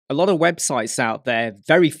A lot of websites out there,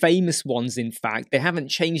 very famous ones in fact, they haven't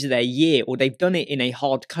changed their year, or they've done it in a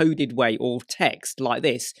hard-coded way or text like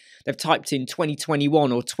this. They've typed in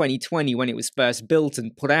 2021 or 2020 when it was first built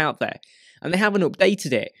and put out there, and they haven't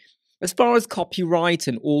updated it. As far as copyright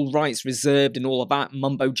and all rights reserved and all of that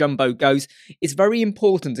mumbo-jumbo goes, it's very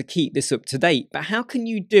important to keep this up to date. But how can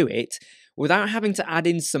you do it without having to add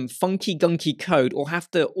in some funky gunky code or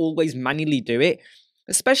have to always manually do it?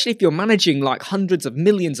 Especially if you're managing like hundreds of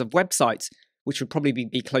millions of websites, which would probably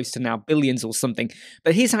be close to now billions or something.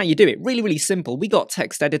 But here's how you do it. Really, really simple. We got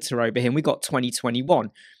text editor over here and we got 2021.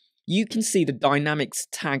 You can see the dynamics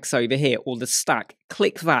tags over here or the stack.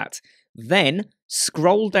 Click that. Then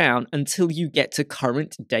scroll down until you get to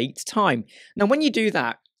current date time. Now, when you do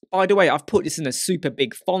that, by the way, I've put this in a super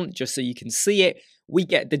big font just so you can see it. We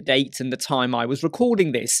get the date and the time I was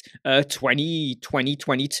recording this,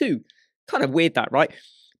 2022. Kind of weird that, right?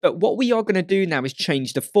 But what we are going to do now is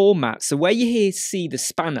change the format. So where you here see the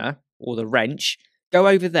spanner or the wrench, go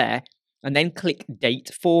over there and then click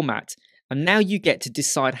date format. And now you get to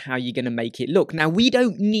decide how you're going to make it look. Now, we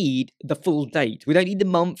don't need the full date. We don't need the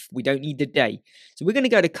month. We don't need the day. So we're going to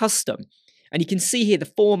go to custom. And you can see here the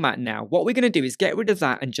format now. What we're going to do is get rid of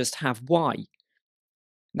that and just have Y.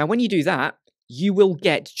 Now, when you do that, you will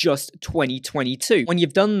get just 2022. When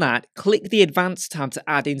you've done that, click the Advanced tab to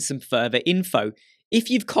add in some further info. If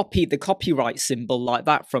you've copied the copyright symbol like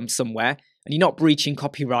that from somewhere, and you're not breaching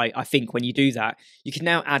copyright, I think, when you do that, you can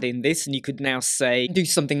now add in this, and you could now say, do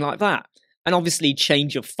something like that. And obviously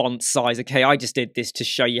change your font size. Okay, I just did this to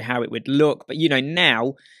show you how it would look. But, you know,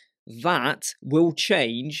 now that will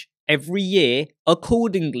change every year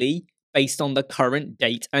accordingly based on the current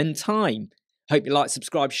date and time. Hope you like,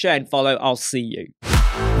 subscribe, share, and follow. I'll see you.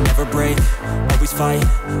 Never break, always fight,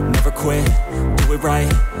 never quit, do it right,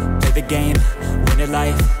 play the game, win it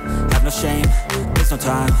life, have no shame, there's no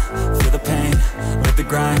time, feel the pain, live the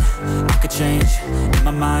grind, I could change, in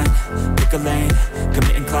my mind, pick a lane,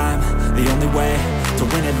 commit and climb, the only way to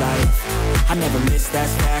win it life, I never miss,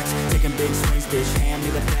 that's fact, taking big swings, bitch, hand me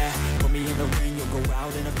the bat, put me in the ring, you'll go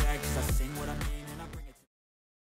out in a bag, 'cause I sing